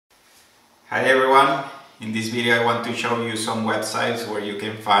Hi everyone, in this video I want to show you some websites where you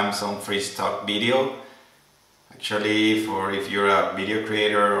can find some free stock video. Actually, if you're a video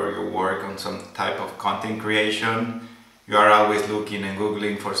creator or you work on some type of content creation, you are always looking and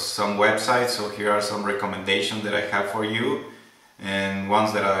googling for some websites. So here are some recommendations that I have for you and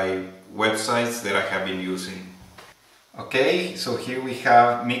websites that I have been using. Okay, so here we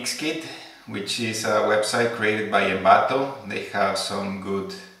have Mixkit, which is a website created by Envato. They have some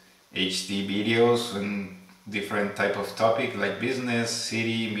good HD videos and different type of topic like business,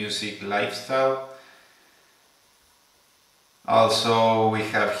 city, music, lifestyle. Also we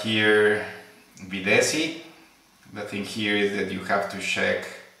have here Videsi. The thing here is that you have to check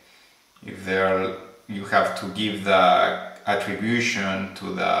if you have to give the attribution to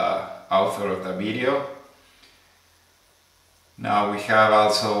the author of the video. Now we have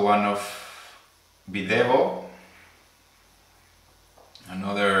also one of Videvo,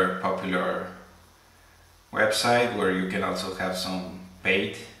 another popular website where you can also have some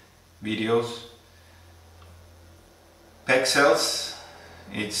paid videos. Pexels,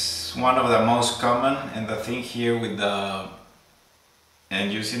 it's one of the most common, and the thing here with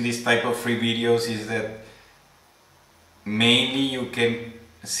using this type of free videos is that mainly you can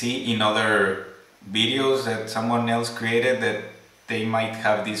see in other videos that someone else created that they might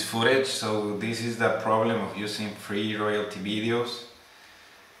have this footage, so this is the problem of using free royalty videos.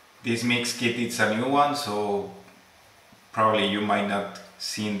 This Mixkit is a new one, so probably you might not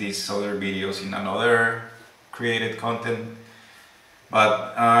seen these other videos in another created content,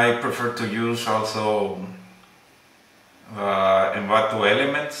 but I prefer to use also Envato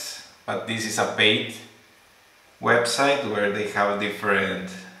Elements, but this is a paid website where they have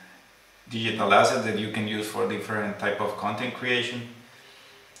different digital assets that you can use for different type of content creation.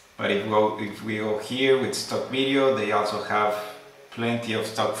 But if we go here with stock video, they also have plenty of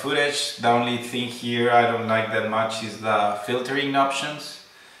stock footage. The only thing here I don't like that much is the filtering options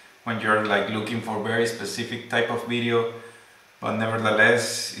when you're like looking for very specific type of video, but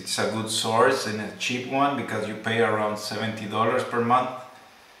nevertheless it's a good source and a cheap one because you pay around $70 per month.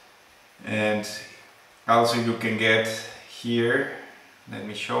 And also you can get here, let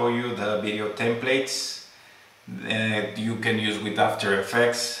me show you the video templates that you can use with After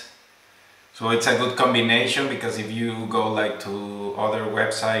Effects. So it's a good combination, because if you go like to other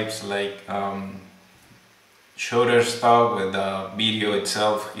websites like Shutterstock, with the video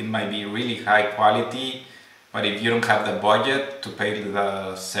itself, it might be really high quality, but if you don't have the budget to pay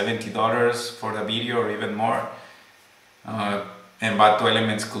the $70 for the video or even more, Envato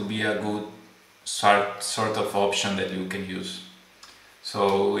Elements could be a good sort of option that you can use.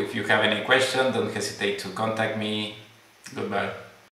 So if you have any question, don't hesitate to contact me. Goodbye.